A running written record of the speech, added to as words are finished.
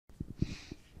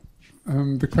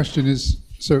The question is,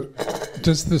 so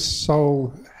does the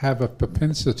soul have a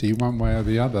propensity one way or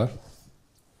the other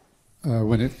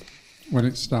when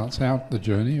it starts out the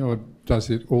journey, or does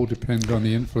it all depend on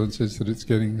the influences that it's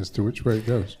getting as to which way it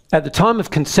goes? At the time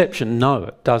of conception, no,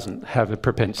 it doesn't have a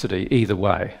propensity either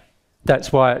way.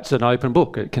 That's why it's an open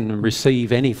book. It can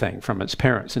receive anything from its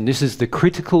parents. And this is the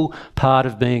critical part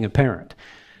of being a parent.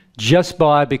 Just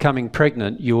by becoming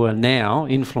pregnant, you are now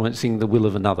influencing the will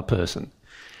of another person.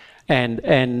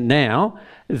 And now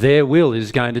their will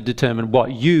is going to determine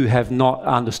what you have not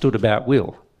understood about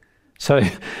will. So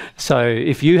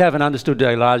if you haven't understood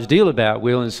a large deal about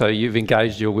will, and so you've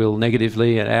engaged your will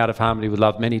negatively and out of harmony with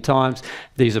love many times,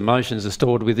 these emotions are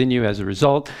stored within you as a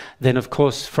result, then of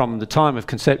course from the time of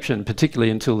conception,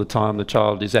 particularly until the time the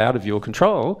child is out of your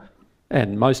control,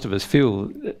 and most of us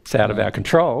feel it's out of our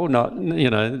control, not,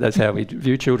 that's how we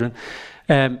view children,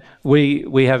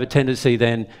 we have a tendency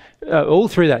then, all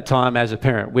through that time as a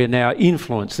parent, we're now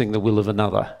influencing the will of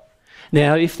another.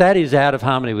 Now, if that is out of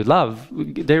harmony with love,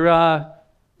 there are,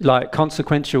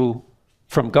 consequential,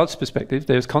 from God's perspective,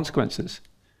 there's consequences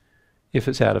if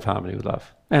it's out of harmony with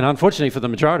love. And unfortunately for the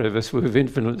majority of us, we've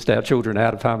influenced our children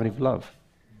out of harmony with love.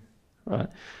 Right?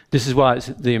 This is why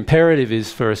the imperative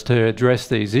is for us to address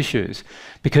these issues,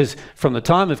 because from the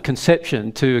time of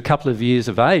conception to a couple of years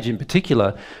of age in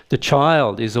particular, the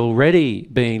child is already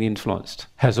being influenced,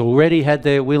 has already had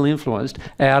their will influenced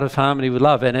out of harmony with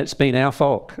love, and it's been our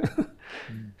fault,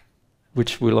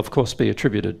 which will of course be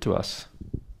attributed to us.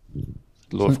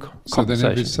 So then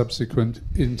every subsequent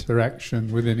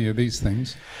interaction with any of these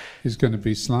things is going to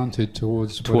be slanted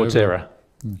towards error.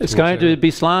 It's going to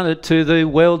be slanted to the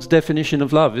world's definition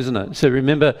of love, isn't it? So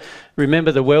remember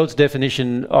the world's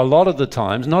definition a lot of the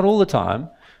times, not all the time.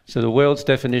 So the world's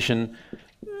definition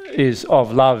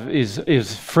of love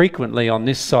is frequently on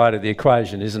this side of the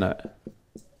equation, isn't it?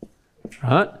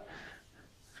 Right?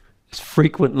 It's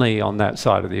frequently on that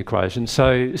side of the equation.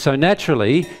 So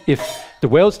naturally, if the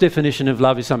world's definition of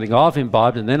love is something I've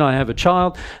imbibed and then I have a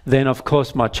child, then of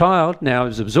course my child now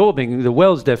is absorbing the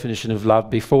world's definition of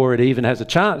love before it even has a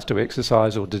chance to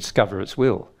exercise or discover its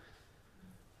will.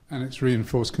 And it's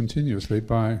reinforced continuously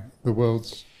by the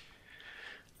world's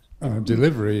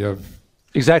delivery of...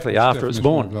 Exactly, after it's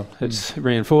born, it's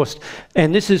reinforced.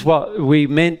 And this is what we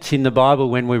meant in the Bible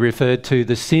when we referred to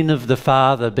the sin of the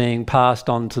father being passed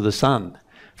on to the son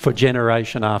for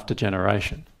generation after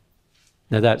generation.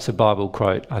 Now that's a Bible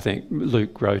quote. I think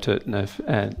Luke wrote it and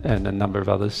a number of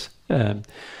others.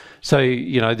 So,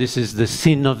 this is the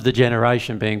sin of the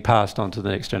generation being passed on to the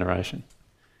next generation.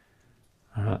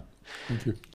 All right. Thank you.